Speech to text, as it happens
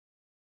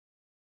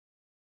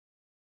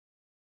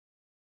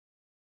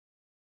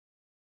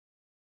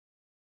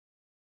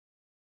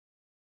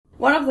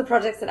One of the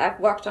projects that I've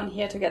worked on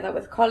here together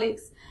with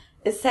colleagues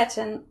is set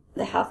in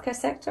the healthcare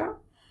sector.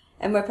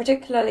 And we're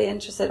particularly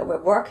interested, or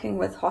we're working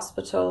with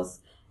hospitals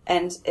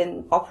and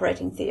in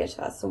operating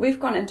theatres. So we've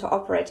gone into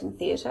operating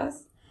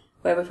theatres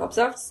where we've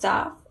observed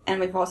staff, and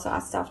we've also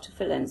asked staff to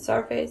fill in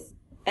surveys.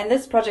 And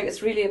this project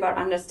is really about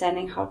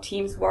understanding how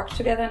teams work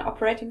together in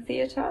operating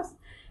theatres.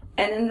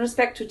 And in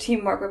respect to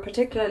teamwork, we're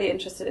particularly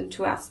interested in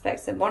two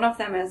aspects. And one of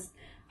them is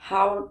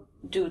how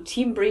do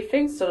team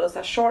briefings, so those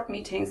are short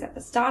meetings at the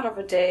start of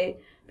a day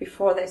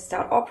before they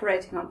start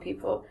operating on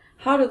people,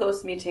 how do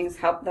those meetings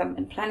help them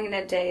in planning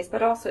their days,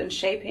 but also in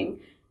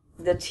shaping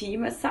the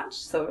team as such?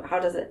 So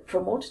how does it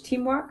promote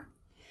teamwork?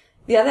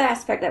 The other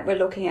aspect that we're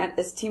looking at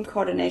is team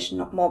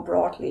coordination more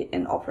broadly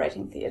in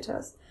operating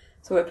theatres.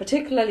 So we're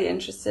particularly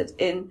interested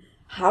in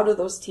how do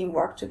those teams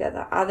work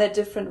together? Are there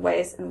different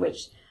ways in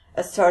which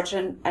a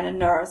surgeon and a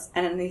nurse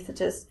and an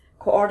anaesthetist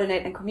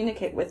coordinate and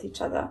communicate with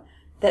each other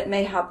that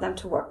may help them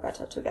to work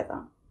better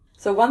together?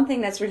 So one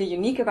thing that's really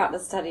unique about the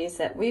study is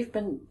that we've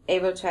been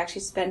able to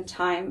actually spend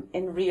time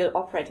in real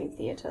operating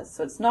theatres.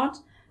 So it's not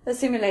a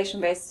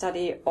simulation-based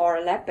study or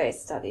a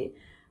lab-based study.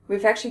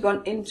 We've actually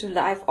gone into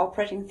live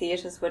operating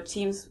theatres where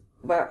teams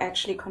were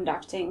actually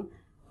conducting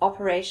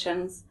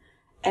operations,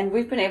 and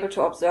we've been able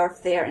to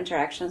observe their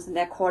interactions and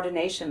their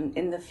coordination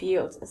in the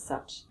field as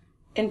such.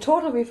 In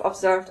total, we've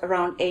observed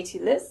around 80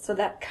 lists, so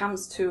that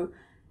comes to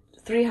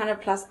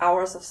 300 plus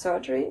hours of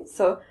surgery.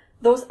 So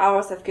those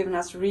hours have given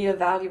us real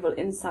valuable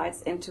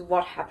insights into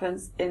what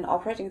happens in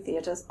operating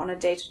theatres on a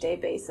day-to-day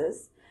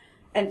basis,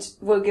 and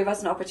will give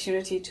us an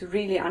opportunity to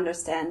really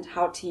understand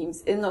how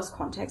teams in those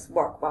contexts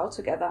work well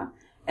together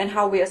and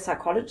how we as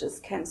psychologists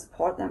can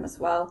support them as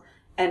well,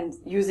 and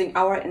using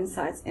our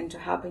insights into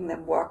helping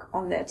them work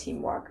on their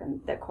teamwork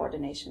and their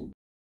coordination.